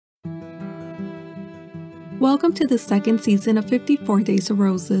Welcome to the second season of 54 Days of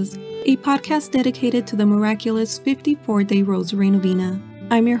Roses, a podcast dedicated to the miraculous 54-day Rosary Novena.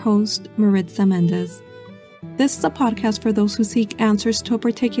 I'm your host, Maritza Mendez. This is a podcast for those who seek answers to a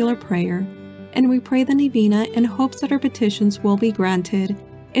particular prayer, and we pray the Novena in hopes that our petitions will be granted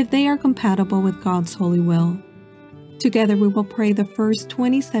if they are compatible with God's holy will. Together we will pray the first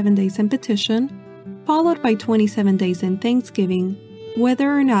 27 days in petition, followed by 27 days in thanksgiving,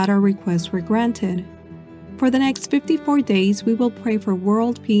 whether or not our requests were granted. For the next 54 days, we will pray for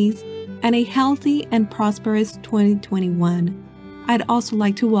world peace and a healthy and prosperous 2021. I'd also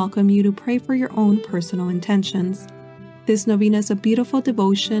like to welcome you to pray for your own personal intentions. This novena is a beautiful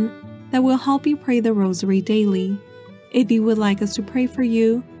devotion that will help you pray the Rosary daily. If you would like us to pray for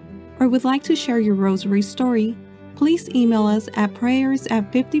you, or would like to share your Rosary story, please email us at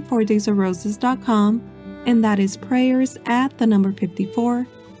prayers@54daysofroses.com, and that is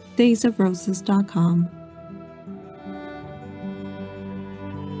prayers@54daysofroses.com.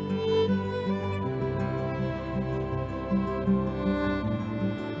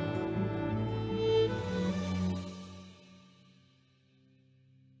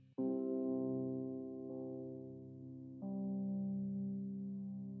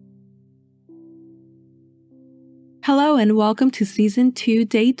 Hello and welcome to Season 2,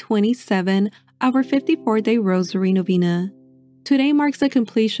 Day 27, our 54-day Rosary Novena. Today marks the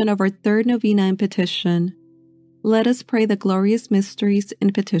completion of our third novena in petition. Let us pray the glorious mysteries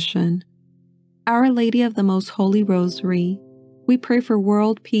in petition. Our Lady of the Most Holy Rosary, we pray for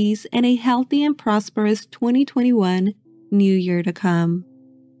world peace and a healthy and prosperous 2021 New Year to come.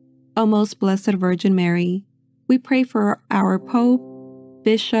 O Most Blessed Virgin Mary, we pray for our Pope,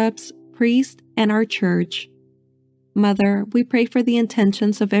 bishops, priests, and our Church. Mother, we pray for the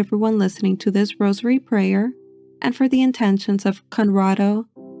intentions of everyone listening to this Rosary prayer and for the intentions of Conrado,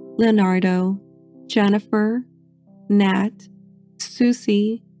 Leonardo, Jenifer, Nat,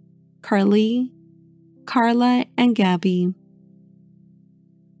 Susie, Carlee, Karla, and Gaby.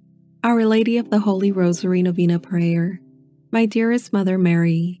 Our Lady of the Holy Rosary Novena Prayer. My dearest Mother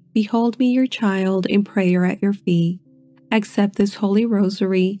Mary, behold me your child in prayer at your feet. Accept this Holy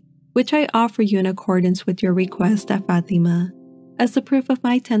Rosary, which I offer you in accordance with your request at Fatima, as a proof of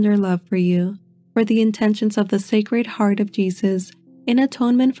my tender love for you, for the intentions of the Sacred Heart of Jesus, in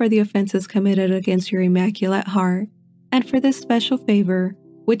atonement for the offenses committed against your Immaculate Heart, and for this special favor,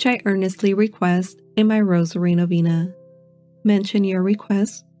 which I earnestly request in my Rosary Novena. Mention your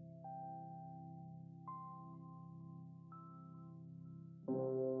request.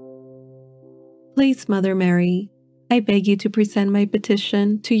 Please, Mother Mary, I beg you to present my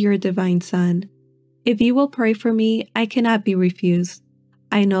petition to your Divine Son. If you will pray for me, I cannot be refused.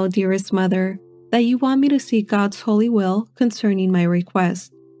 I know, dearest Mother, that you want me to seek God's holy will concerning my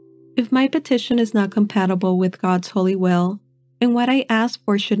request. If my petition is not compatible with God's holy will, and what I ask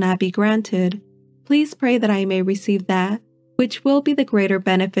for should not be granted, please pray that I may receive that which will be the greater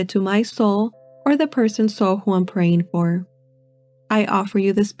benefit to my soul or the person's soul who I'm praying for. I offer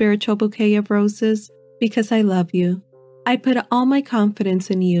you the spiritual bouquet of roses because I love you. I put all my confidence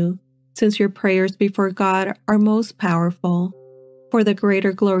in you, since your prayers before God are most powerful. For the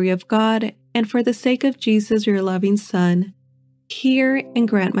greater glory of God, and for the sake of Jesus, your loving Son, hear and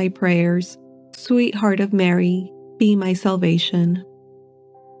grant my prayers. Sweet Heart of Mary, be my salvation.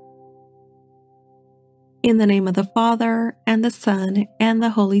 In the name of the Father, and the Son, and the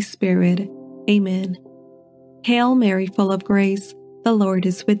Holy Spirit. Amen. Hail Mary, full of grace, the Lord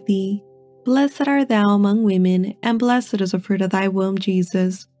is with thee. Blessed art thou among women, and blessed is the fruit of thy womb,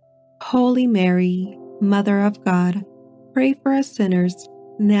 Jesus. Holy Mary, Mother of God, pray for us sinners,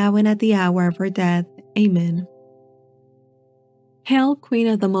 now and at the hour of our death. Amen. Hail, Queen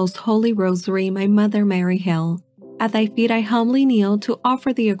of the Most Holy Rosary, my Mother Mary, hail. At thy feet I humbly kneel to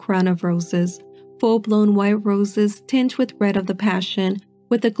offer thee a crown of roses, full-blown white roses tinged with red of the Passion,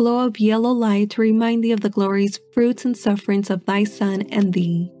 with a glow of yellow light to remind thee of the glorious fruits and sufferings of thy Son and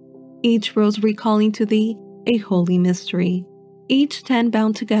thee. Each rose recalling to thee a holy mystery, each 10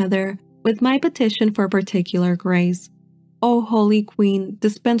 bound together with my petition for particular grace. O Holy Queen,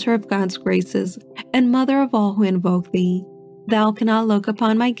 dispenser of God's graces, and Mother of all who invoke thee, thou cannot look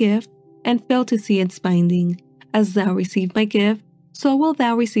upon my gift and fail to see its binding. As thou receive my gift, so wilt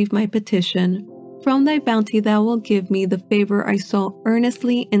thou receive my petition. From thy bounty thou wilt give me the favor I so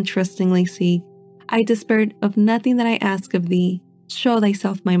earnestly and trustingly seek. I despair of nothing that I ask of thee. Show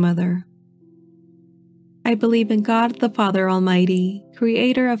thyself my Mother. I believe in God the Father Almighty,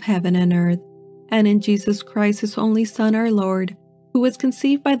 creator of heaven and earth, and in Jesus Christ, his only Son, our Lord, who was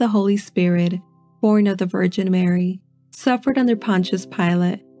conceived by the Holy Spirit, born of the Virgin Mary, suffered under Pontius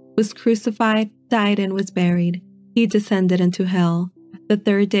Pilate, was crucified, died, and was buried. He descended into hell. The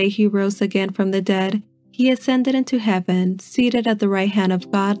third day he rose again from the dead. He ascended into heaven, seated at the right hand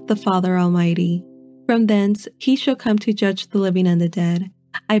of God, the Father Almighty. From thence he shall come to judge the living and the dead.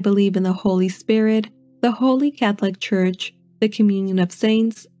 I believe in the Holy Spirit, the Holy Catholic Church, the communion of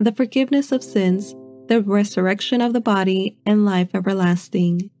saints, the forgiveness of sins, the resurrection of the body, and life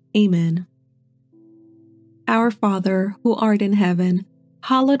everlasting. Amen. Our Father, who art in heaven,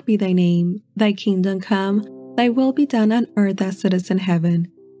 hallowed be thy name. Thy kingdom come, thy will be done on earth as it is in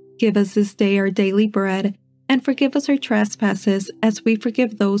heaven. Give us this day our daily bread, and forgive us our trespasses as we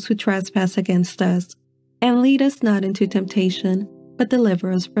forgive those who trespass against us. And lead us not into temptation, but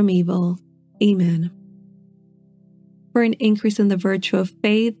deliver us from evil. Amen. For an increase in the virtue of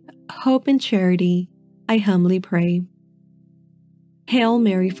faith, hope, and charity, I humbly pray. Hail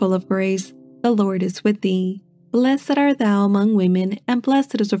Mary, full of grace, the Lord is with thee. Blessed art thou among women, and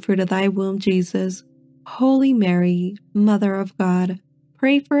blessed is the fruit of thy womb, Jesus. Holy Mary, Mother of God,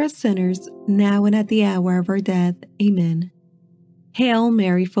 pray for us sinners, now and at the hour of our death. Amen. Hail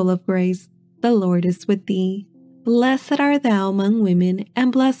Mary, full of grace, the Lord is with thee. Blessed art thou among women,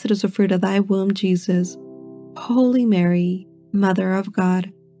 and blessed is the fruit of thy womb, Jesus. Holy Mary, Mother of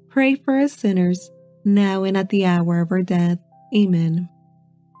God, pray for us sinners, now and at the hour of our death. Amen.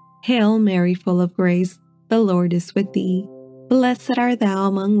 Hail Mary, full of grace, the Lord is with thee. Blessed art thou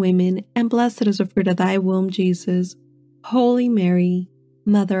among women, and blessed is the fruit of thy womb, Jesus. Holy Mary,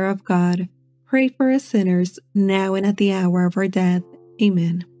 Mother of God, pray for us sinners, now and at the hour of our death.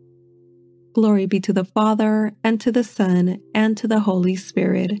 Amen. Glory be to the Father, and to the Son, and to the Holy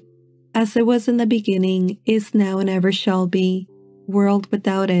Spirit, as it was in the beginning, is now, and ever shall be, world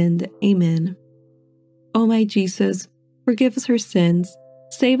without end. Amen. O my Jesus, forgive us our sins,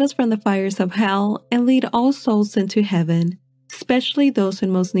 save us from the fires of hell, and lead all souls into heaven, especially those in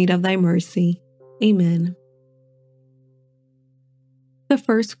most need of thy mercy. Amen. The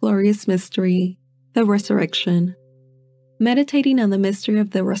first glorious mystery, the Resurrection. Meditating on the mystery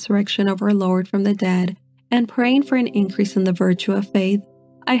of the resurrection of our Lord from the dead, and praying for an increase in the virtue of faith,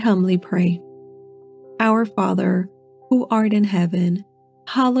 I humbly pray. Our Father, who art in heaven,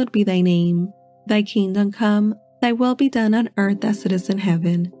 hallowed be thy name. Thy kingdom come, thy will be done on earth as it is in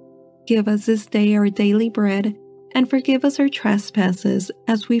heaven. Give us this day our daily bread, and forgive us our trespasses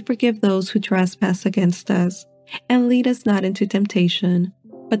as we forgive those who trespass against us. And lead us not into temptation,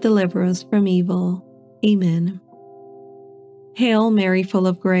 but deliver us from evil. Amen. Hail Mary, full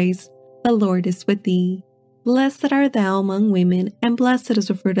of grace, the Lord is with thee. Blessed art thou among women, and blessed is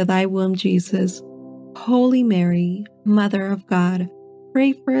the fruit of thy womb, Jesus. Holy Mary, Mother of God,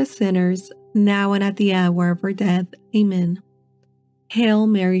 pray for us sinners, now and at the hour of our death. Amen. Hail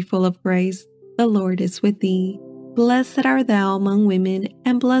Mary, full of grace, the Lord is with thee. Blessed art thou among women,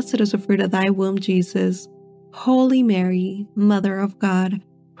 and blessed is the fruit of thy womb, Jesus. Holy Mary, Mother of God,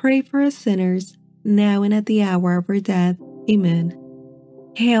 pray for us sinners, now and at the hour of our death. Amen.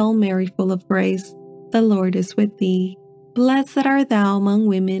 Hail Mary, full of grace, the Lord is with thee. Blessed art thou among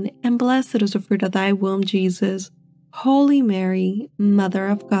women, and blessed is the fruit of thy womb, Jesus. Holy Mary, Mother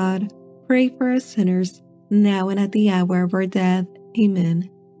of God, pray for us sinners, now and at the hour of our death. Amen.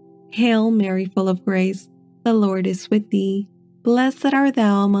 Hail Mary, full of grace, the Lord is with thee. Blessed art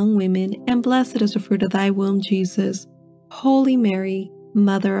thou among women, and blessed is the fruit of thy womb, Jesus. Holy Mary,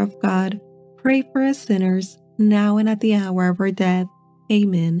 Mother of God, pray for us sinners, now and at the hour of our death.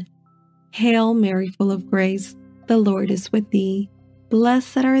 Amen. Hail Mary, full of grace, the Lord is with thee.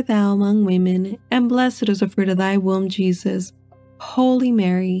 Blessed art thou among women, and blessed is the fruit of thy womb, Jesus. Holy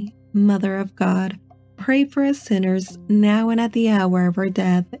Mary, Mother of God, pray for us sinners, now and at the hour of our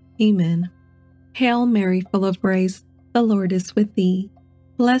death. Amen. Hail Mary, full of grace, the Lord is with thee.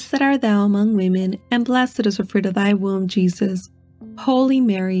 Blessed art thou among women, and blessed is the fruit of thy womb, Jesus. Holy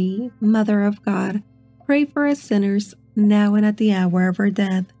Mary, Mother of God, pray for us sinners, now and at the hour of our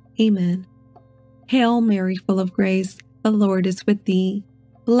death. Amen. Hail Mary, full of grace, the Lord is with thee.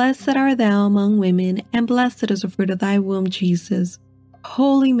 Blessed art thou among women, and blessed is the fruit of thy womb, Jesus.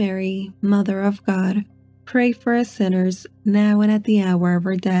 Holy Mary, Mother of God, pray for us sinners, now and at the hour of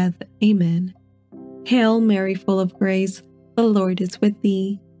our death. Amen. Hail Mary, full of grace, the Lord is with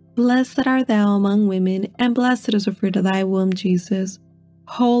thee. Blessed art thou among women, and blessed is the fruit of thy womb, Jesus.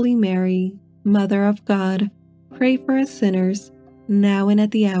 Holy Mary, Mother of God, pray for us sinners, now and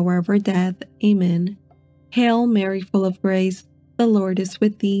at the hour of our death. Amen. Hail Mary, full of grace, the Lord is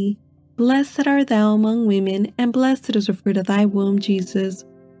with thee. Blessed art thou among women, and blessed is the fruit of thy womb, Jesus.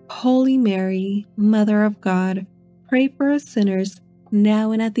 Holy Mary, Mother of God, pray for us sinners,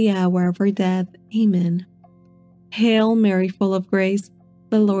 now and at the hour of our death. Amen. Hail Mary, full of grace,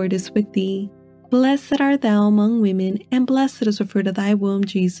 the Lord is with thee. Blessed art thou among women, and blessed is the fruit of thy womb,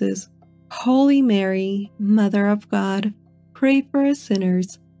 Jesus. Holy Mary, Mother of God, pray for us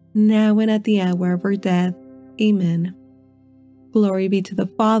sinners, now and at the hour of our death. Amen. Glory be to the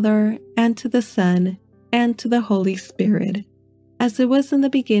Father, and to the Son, and to the Holy Spirit, as it was in the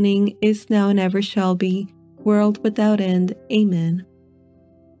beginning, is now, and ever shall be, world without end. Amen.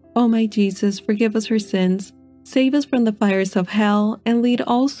 O my Jesus, forgive us our sins, save us from the fires of hell, and lead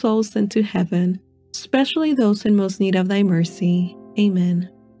all souls into heaven, especially those in most need of thy mercy. Amen.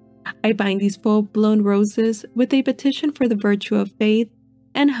 I bind these full-blown roses with a petition for the virtue of faith,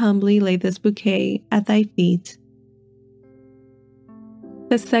 and humbly lay this bouquet at thy feet.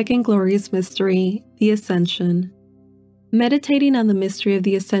 The second glorious mystery, the Ascension. Meditating on the mystery of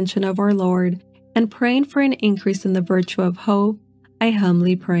the Ascension of our Lord, and praying for an increase in the virtue of hope, I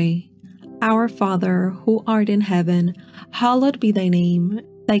humbly pray. Our Father, who art in heaven, hallowed be thy name.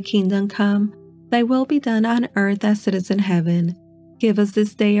 Thy kingdom come, thy will be done on earth as it is in heaven. Give us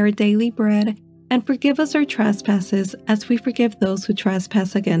this day our daily bread, and forgive us our trespasses as we forgive those who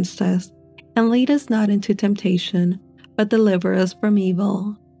trespass against us. And lead us not into temptation, but deliver us from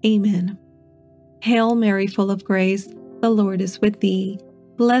evil. Amen. Hail Mary, full of grace, the Lord is with thee.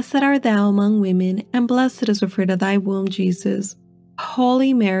 Blessed art thou among women, and blessed is the fruit of thy womb, Jesus.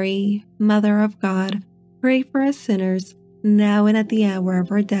 Holy Mary, Mother of God, pray for us sinners, now and at the hour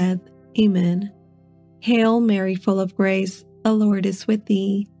of our death. Amen. Hail Mary, full of grace, the Lord is with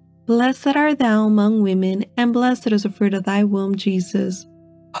thee. Blessed art thou among women, and blessed is the fruit of thy womb, Jesus.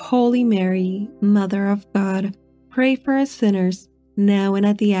 Holy Mary, Mother of God, pray for us sinners, now and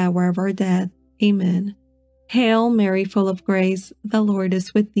at the hour of our death. Amen. Hail Mary, full of grace, the Lord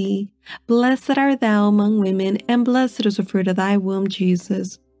is with thee. Blessed art thou among women, and blessed is the fruit of thy womb,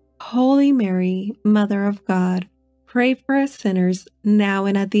 Jesus. Holy Mary, Mother of God, pray for us sinners, now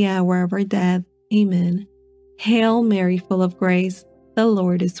and at the hour of our death. Amen. Hail Mary, full of grace, the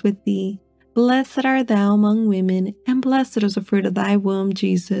Lord is with thee. Blessed art thou among women, and blessed is the fruit of thy womb,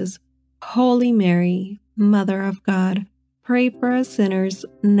 Jesus. Holy Mary, Mother of God, pray for us sinners,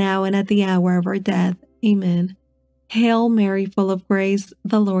 now and at the hour of our death. Amen. Hail Mary, full of grace,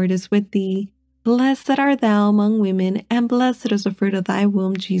 the Lord is with thee. Blessed art thou among women, and blessed is the fruit of thy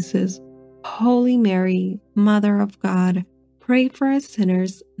womb, Jesus. Holy Mary, Mother of God, pray for us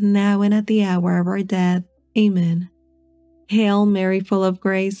sinners, now and at the hour of our death. Amen. Hail Mary, full of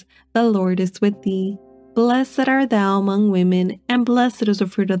grace, the Lord is with thee. Blessed art thou among women, and blessed is the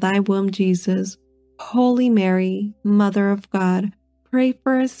fruit of thy womb, Jesus. Holy Mary, Mother of God, pray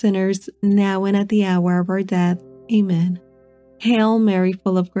for us sinners, now and at the hour of our death. Amen. Hail Mary,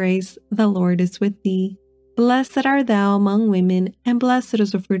 full of grace, the Lord is with thee. Blessed art thou among women, and blessed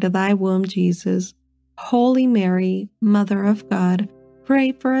is the fruit of thy womb, Jesus. Holy Mary, Mother of God,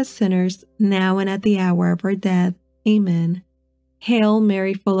 pray for us sinners, now and at the hour of our death. Amen. Hail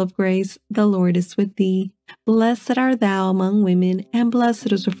Mary, full of grace, the Lord is with thee. Blessed art thou among women, and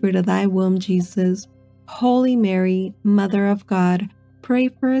blessed is the fruit of thy womb, Jesus. Holy Mary, Mother of God, pray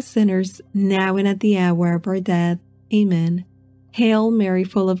for us sinners, now and at the hour of our death. Amen. Hail Mary,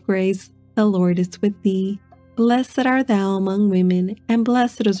 full of grace, the Lord is with thee. Blessed art thou among women, and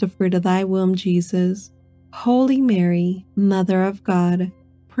blessed is the fruit of thy womb, Jesus. Holy Mary, Mother of God,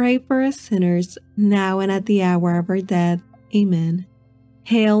 pray for us sinners, now and at the hour of our death. Amen.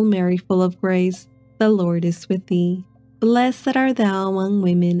 Hail Mary, full of grace, the Lord is with thee. Blessed art thou among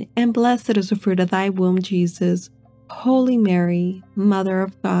women, and blessed is the fruit of thy womb, Jesus. Holy Mary, Mother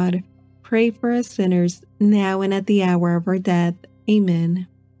of God, pray for us sinners, now and at the hour of our death. Amen.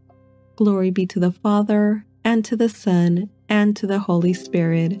 Glory be to the Father, and to the Son, and to the Holy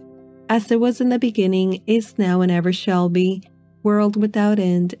Spirit, as it was in the beginning, is now, and ever shall be, world without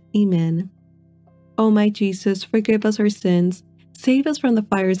end. Amen. O my Jesus, forgive us our sins, save us from the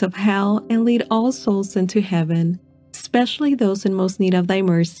fires of hell, and lead all souls into heaven, especially those in most need of thy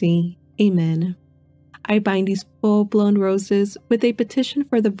mercy. Amen. I bind these full-blown roses with a petition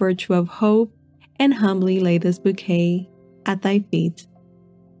for the virtue of hope, and humbly lay this bouquet at thy feet.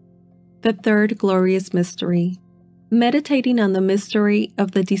 The third glorious mystery. Meditating on the mystery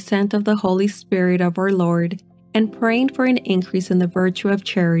of the descent of the Holy Spirit of our Lord, and praying for an increase in the virtue of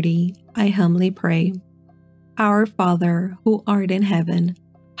charity, I humbly pray. Our Father, who art in heaven,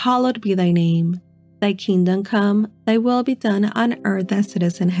 hallowed be thy name. Thy kingdom come, thy will be done on earth as it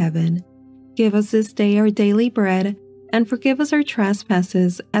is in heaven. Give us this day our daily bread, and forgive us our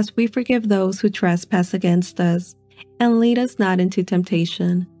trespasses as we forgive those who trespass against us. And lead us not into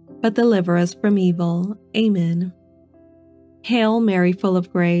temptation, but deliver us from evil. Amen. Hail Mary, full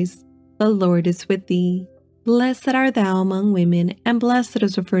of grace, the Lord is with thee. Blessed art thou among women, and blessed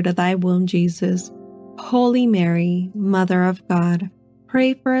is the fruit of thy womb, Jesus. Holy Mary, Mother of God,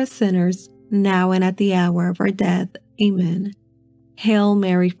 pray for us sinners, now and at the hour of our death. Amen. Hail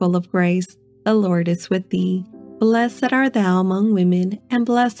Mary, full of grace, the Lord is with thee. Blessed art thou among women, and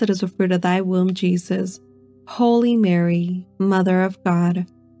blessed is the fruit of thy womb, Jesus. Holy Mary, Mother of God,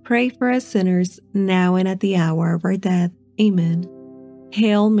 pray for us sinners, now and at the hour of our death. Amen.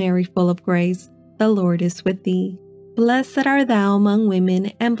 Hail Mary, full of grace, the Lord is with thee. Blessed art thou among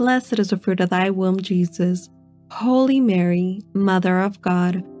women, and blessed is the fruit of thy womb, Jesus. Holy Mary, Mother of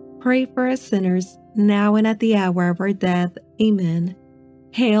God, pray for us sinners, now and at the hour of our death. Amen.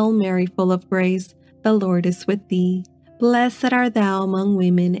 Hail Mary, full of grace, the Lord is with thee. Blessed art thou among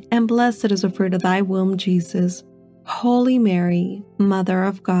women, and blessed is the fruit of thy womb, Jesus. Holy Mary, Mother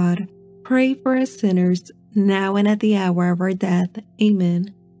of God, pray for us sinners, now and at the hour of our death.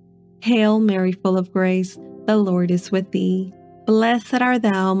 Amen. Hail Mary, full of grace, the Lord is with thee. Blessed art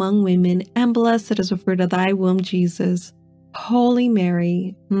thou among women, and blessed is the fruit of thy womb, Jesus. Holy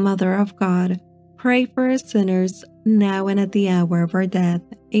Mary, Mother of God, pray for us sinners, now and at the hour of our death.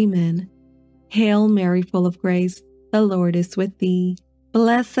 Amen. Hail Mary, full of grace, the Lord is with thee.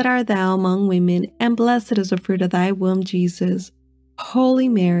 Blessed art thou among women, and blessed is the fruit of thy womb, Jesus. Holy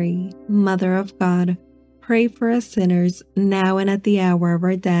Mary, Mother of God, pray for us sinners, now and at the hour of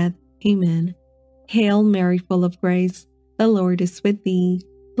our death. Amen. Hail Mary, full of grace, the Lord is with thee.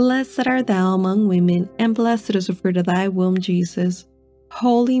 Blessed art thou among women, and blessed is the fruit of thy womb, Jesus.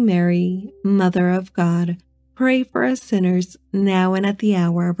 Holy Mary, Mother of God, pray for us sinners, now and at the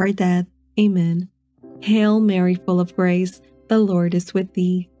hour of our death. Amen. Hail Mary, full of grace, the Lord is with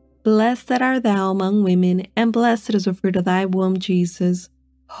thee. Blessed art thou among women, and blessed is the fruit of thy womb, Jesus.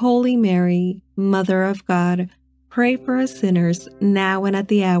 Holy Mary, Mother of God, pray for us sinners, now and at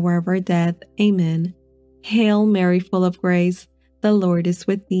the hour of our death. Amen. Hail Mary, full of grace, the Lord is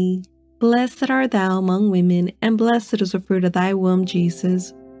with thee. Blessed art thou among women, and blessed is the fruit of thy womb,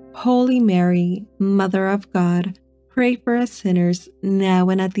 Jesus. Holy Mary, Mother of God, pray for us sinners, now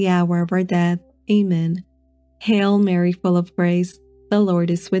and at the hour of our death. Amen. Hail Mary, full of grace, the Lord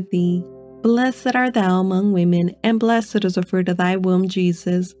is with thee. Blessed art thou among women, and blessed is the fruit of thy womb,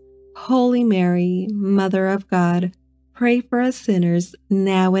 Jesus. Holy Mary, Mother of God, pray for us sinners,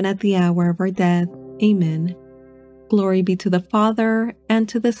 now and at the hour of our death. Amen. Glory be to the Father, and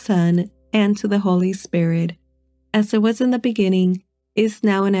to the Son, and to the Holy Spirit, as it was in the beginning, is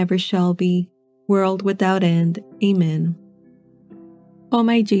now, and ever shall be, world without end. Amen. O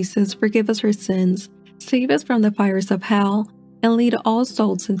my Jesus, forgive us our sins, save us from the fires of hell, and lead all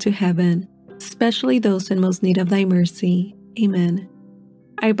souls into heaven, especially those in most need of thy mercy. Amen.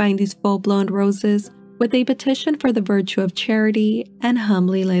 I bind these full-blown roses with a petition for the virtue of charity, and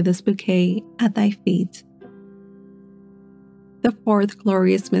humbly lay this bouquet at thy feet. The fourth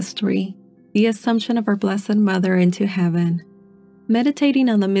glorious mystery, the Assumption of our Blessed Mother into heaven. Meditating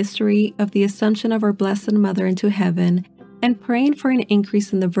on the mystery of the Assumption of our Blessed Mother into heaven, and praying for an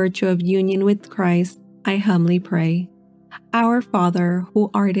increase in the virtue of union with Christ, I humbly pray. Our Father, who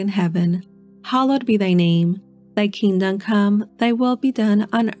art in heaven, hallowed be thy name. Thy kingdom come, thy will be done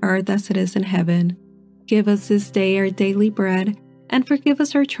on earth as it is in heaven. Give us this day our daily bread, and forgive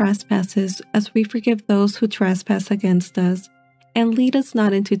us our trespasses as we forgive those who trespass against us. And lead us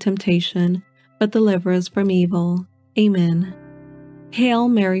not into temptation, but deliver us from evil. Amen. Hail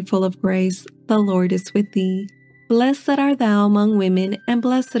Mary, full of grace, the Lord is with thee. Blessed art thou among women, and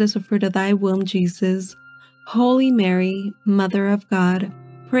blessed is the fruit of thy womb, Jesus. Holy Mary, Mother of God,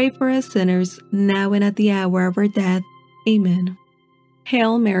 pray for us sinners, now and at the hour of our death. Amen.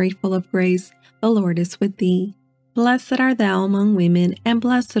 Hail Mary, full of grace, the Lord is with thee. Blessed art thou among women, and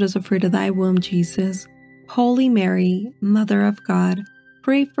blessed is the fruit of thy womb, Jesus. Holy Mary, Mother of God,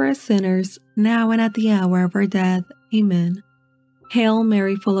 pray for us sinners, now and at the hour of our death. Amen. Hail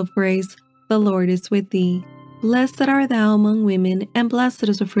Mary, full of grace, the Lord is with thee. Blessed art thou among women, and blessed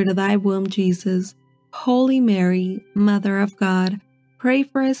is the fruit of thy womb, Jesus. Holy Mary, Mother of God, pray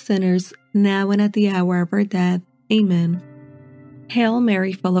for us sinners, now and at the hour of our death. Amen. Hail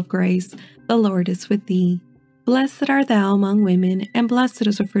Mary, full of grace, the Lord is with thee. Blessed art thou among women, and blessed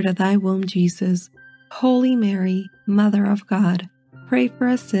is the fruit of thy womb, Jesus. Holy Mary, Mother of God, pray for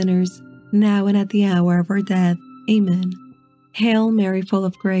us sinners, now and at the hour of our death. Amen. Hail Mary, full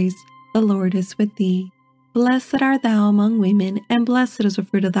of grace, the Lord is with thee. Blessed art thou among women, and blessed is the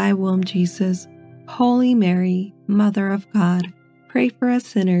fruit of thy womb, Jesus. Holy Mary, Mother of God, pray for us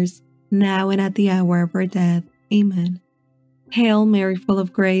sinners, now and at the hour of our death. Amen. Hail Mary, full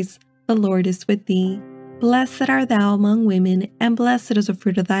of grace, the Lord is with thee. Blessed art thou among women, and blessed is the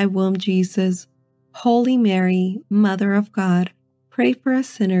fruit of thy womb, Jesus. Holy Mary, Mother of God, pray for us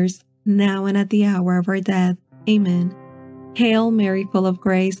sinners, now and at the hour of our death. Amen. Hail Mary, full of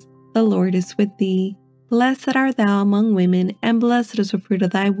grace, the Lord is with thee. Blessed art thou among women, and blessed is the fruit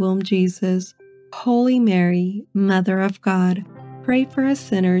of thy womb, Jesus. Holy Mary, Mother of God, pray for us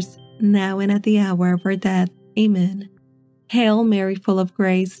sinners, now and at the hour of our death. Amen. Hail Mary, full of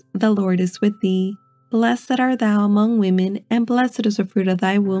grace, the Lord is with thee. Blessed art thou among women, and blessed is the fruit of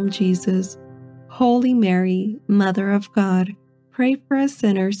thy womb, Jesus. Holy Mary, Mother of God, pray for us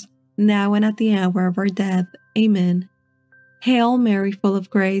sinners, now and at the hour of our death. Amen. Hail Mary, full of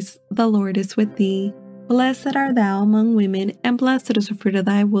grace, the Lord is with thee. Blessed art thou among women, and blessed is the fruit of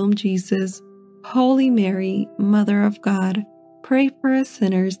thy womb, Jesus. Holy Mary, Mother of God, pray for us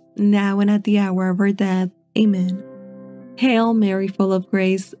sinners, now and at the hour of our death. Amen. Hail Mary, full of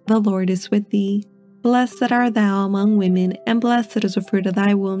grace, the Lord is with thee. Blessed art thou among women, and blessed is the fruit of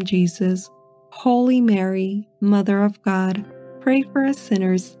thy womb, Jesus. Holy Mary, Mother of God, pray for us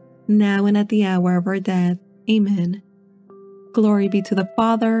sinners, now and at the hour of our death. Amen. Glory be to the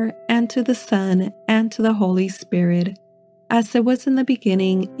Father, and to the Son, and to the Holy Spirit, as it was in the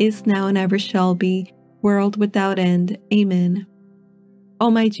beginning, is now, and ever shall be, world without end. Amen. O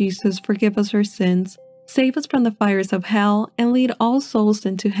my Jesus, forgive us our sins, save us from the fires of hell, and lead all souls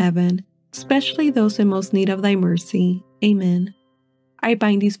into heaven, especially those in most need of thy mercy. Amen. I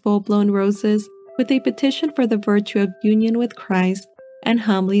bind these full-blown roses with a petition for the virtue of union with Christ, and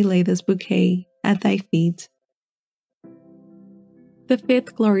humbly lay this bouquet at thy feet. The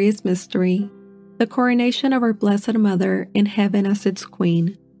fifth glorious mystery, the coronation of our Blessed Mother in heaven as its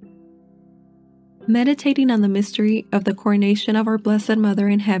Queen. Meditating on the mystery of the coronation of our Blessed Mother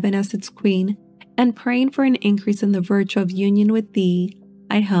in heaven as its Queen, and praying for an increase in the virtue of union with thee,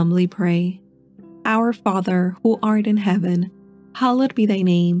 I humbly pray. Our Father, who art in heaven, hallowed be thy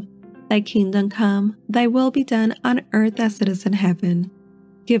name. Thy kingdom come, thy will be done on earth as it is in heaven.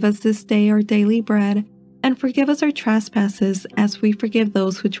 Give us this day our daily bread, and forgive us our trespasses as we forgive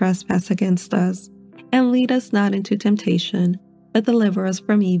those who trespass against us. And lead us not into temptation, but deliver us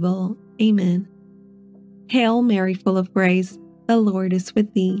from evil. Amen. Hail Mary, full of grace, the Lord is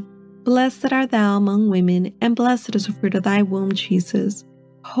with thee. Blessed art thou among women, and blessed is the fruit of thy womb, Jesus.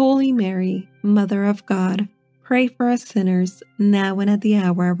 Holy Mary, Mother of God, pray for us sinners, now and at the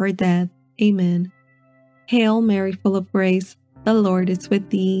hour of our death. Amen. Hail Mary, full of grace, the Lord is with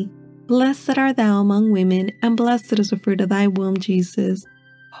thee. Blessed art thou among women, and blessed is the fruit of thy womb, Jesus.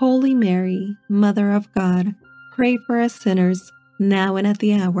 Holy Mary, Mother of God, pray for us sinners, now and at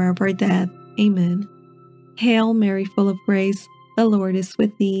the hour of our death. Amen. Hail Mary, full of grace, the Lord is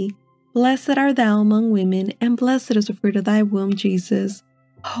with thee. Blessed art thou among women, and blessed is the fruit of thy womb, Jesus.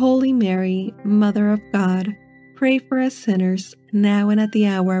 Holy Mary, Mother of God, pray for us sinners, now and at the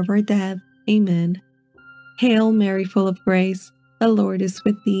hour of our death. Amen. Hail Mary, full of grace, the Lord is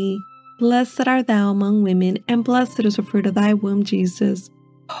with thee. Blessed art thou among women, and blessed is the fruit of thy womb, Jesus.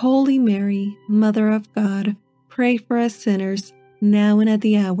 Holy Mary, Mother of God, pray for us sinners, now and at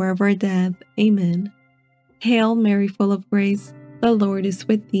the hour of our death. Amen. Hail Mary, full of grace, the Lord is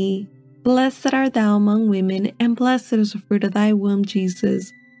with thee. Blessed art thou among women, and blessed is the fruit of thy womb,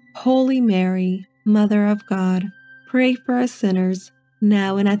 Jesus. Holy Mary, Mother of God, pray for us sinners,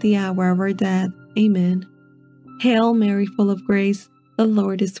 now and at the hour of our death. Amen. Hail Mary, full of grace, the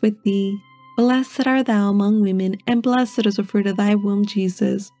Lord is with thee. Blessed art thou among women, and blessed is the fruit of thy womb,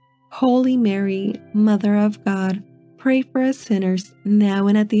 Jesus. Holy Mary, Mother of God, pray for us sinners, now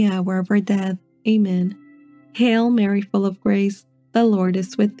and at the hour of our death. Amen. Hail Mary, full of grace, the Lord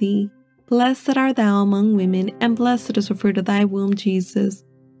is with thee. Blessed art thou among women, and blessed is the fruit of thy womb, Jesus.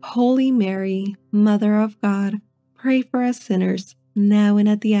 Holy Mary, Mother of God, pray for us sinners, now and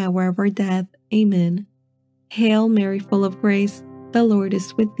at the hour of our death. Amen. Hail Mary, full of grace, the Lord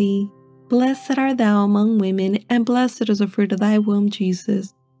is with thee. Blessed art thou among women, and blessed is the fruit of thy womb,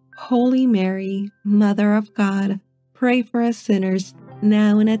 Jesus. Holy Mary, Mother of God, pray for us sinners,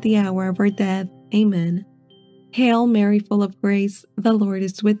 now and at the hour of our death. Amen. Hail Mary, full of grace, the Lord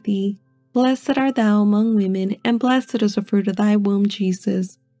is with thee. Blessed art thou among women, and blessed is the fruit of thy womb,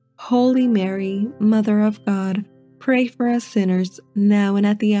 Jesus. Holy Mary, Mother of God, pray for us sinners, now and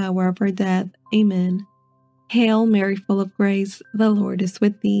at the hour of our death. Amen. Hail Mary, full of grace, the Lord is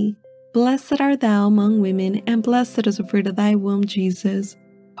with thee. Blessed art thou among women, and blessed is the fruit of thy womb, Jesus.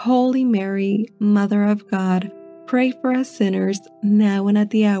 Holy Mary, Mother of God, pray for us sinners, now and at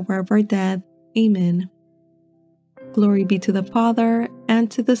the hour of our death. Amen. Glory be to the Father, and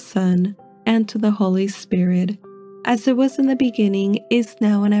to the Son, and to the Holy Spirit, as it was in the beginning, is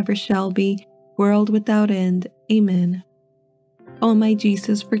now, and ever shall be, world without end. Amen. O my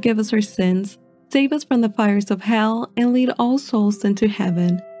Jesus, forgive us our sins, Save us from the fires of hell, and lead all souls into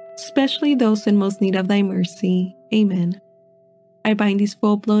heaven, especially those in most need of thy mercy. Amen. I bind these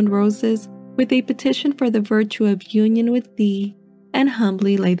full-blown roses with a petition for the virtue of union with thee, and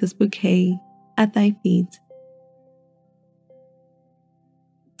humbly lay this bouquet at thy feet.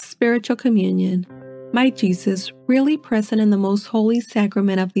 Spiritual Communion. My Jesus, really present in the most holy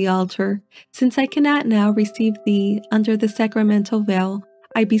sacrament of the altar, since I cannot now receive thee under the sacramental veil,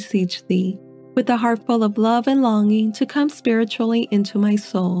 I beseech thee, with a heart full of love and longing, to come spiritually into my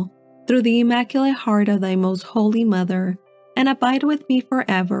soul, through the Immaculate Heart of thy most holy Mother, and abide with me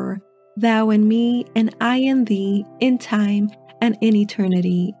forever, thou in me, and I in thee, in time and in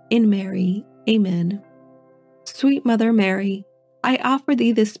eternity, in Mary. Amen. Sweet Mother Mary, I offer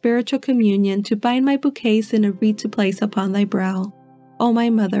thee this spiritual communion to bind my bouquets in a wreath to place upon thy brow. O my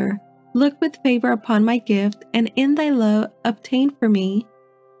Mother, look with favor upon my gift, and in thy love obtain for me.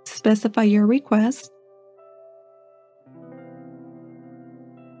 Specify your request.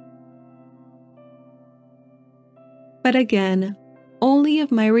 But again, only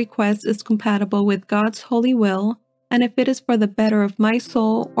if my request is compatible with God's holy will, and if it is for the better of my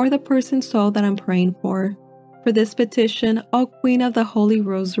soul or the person's soul that I'm praying for. For this petition, O Queen of the Holy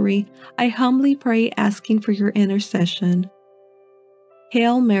Rosary, I humbly pray, asking for your intercession.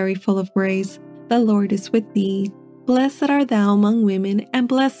 Hail Mary, full of grace, the Lord is with thee. Blessed art thou among women, and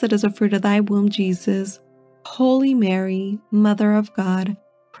blessed is the fruit of thy womb, Jesus. Holy Mary, Mother of God,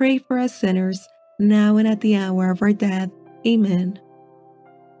 pray for us sinners, now and at the hour of our death. Amen.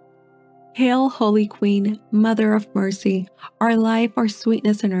 Hail, Holy Queen, Mother of Mercy, our life, our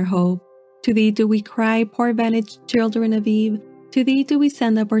sweetness, and our hope. To thee do we cry, poor vanaged children of Eve. To thee do we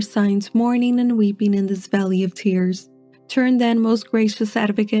send up our sighs, mourning and weeping in this valley of tears. Turn then, most gracious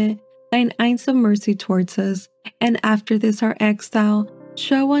Advocate, thine eyes of mercy towards us, and after this our exile,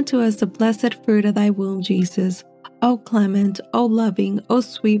 show unto us the blessed fruit of thy womb, Jesus. O clement, O loving, O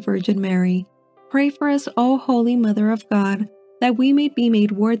sweet Virgin Mary, pray for us, O Holy Mother of God, that we may be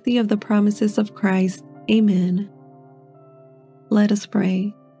made worthy of the promises of Christ. Amen. Let us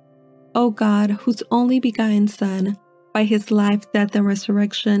pray. O God, whose only begotten Son, by his life, death, and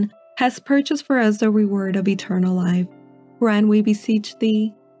resurrection, has purchased for us the reward of eternal life, grant, we beseech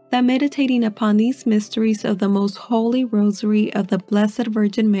thee, that meditating upon these mysteries of the most holy Rosary of the Blessed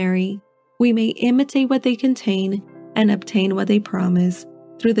Virgin Mary, we may imitate what they contain and obtain what they promise,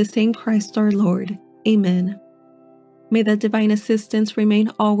 through the same Christ our Lord. Amen. May the divine assistance remain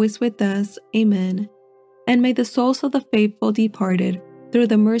always with us. Amen. And may the souls of the faithful departed, through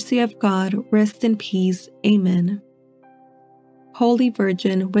the mercy of God, rest in peace. Amen. Holy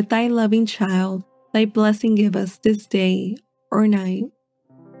Virgin, with thy loving child, thy blessing give us this day or night.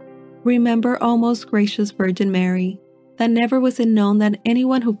 Remember, O most gracious Virgin Mary, that never was it known that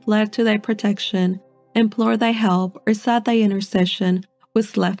anyone who fled to thy protection, implored thy help, or sought thy intercession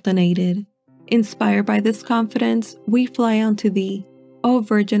was left unaided. Inspired by this confidence, we fly unto thee, O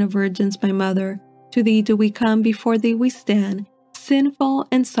Virgin of Virgins, my Mother. To thee do we come, before thee we stand, sinful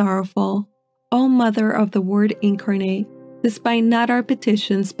and sorrowful. O Mother of the Word incarnate, despite not our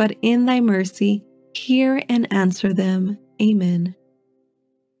petitions, but in thy mercy, hear and answer them. Amen.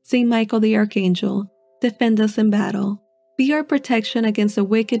 Saint Michael the Archangel, defend us in battle. Be our protection against the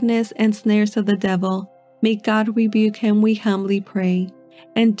wickedness and snares of the devil. May God rebuke him, we humbly pray.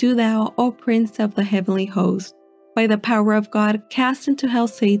 And do thou, O Prince of the heavenly host, by the power of God, cast into hell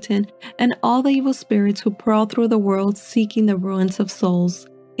Satan and all the evil spirits who prowl through the world seeking the ruins of souls.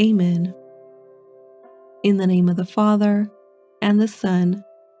 Amen. In the name of the Father, and the Son,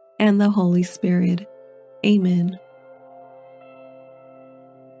 and the Holy Spirit. Amen.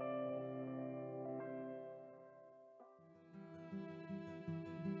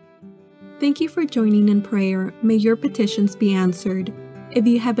 Thank you for joining in prayer. May your petitions be answered. If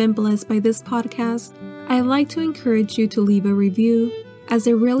you have been blessed by this podcast, I'd like to encourage you to leave a review, as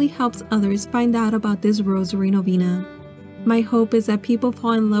it really helps others find out about this Rosary Novena. My hope is that people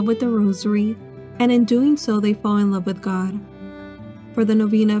fall in love with the Rosary, and in doing so they fall in love with God. For the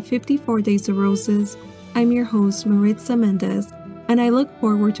Novena 54 Days of Roses, I'm your host, Maritza Mendez, and I look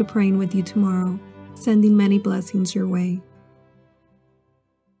forward to praying with you tomorrow, sending many blessings your way.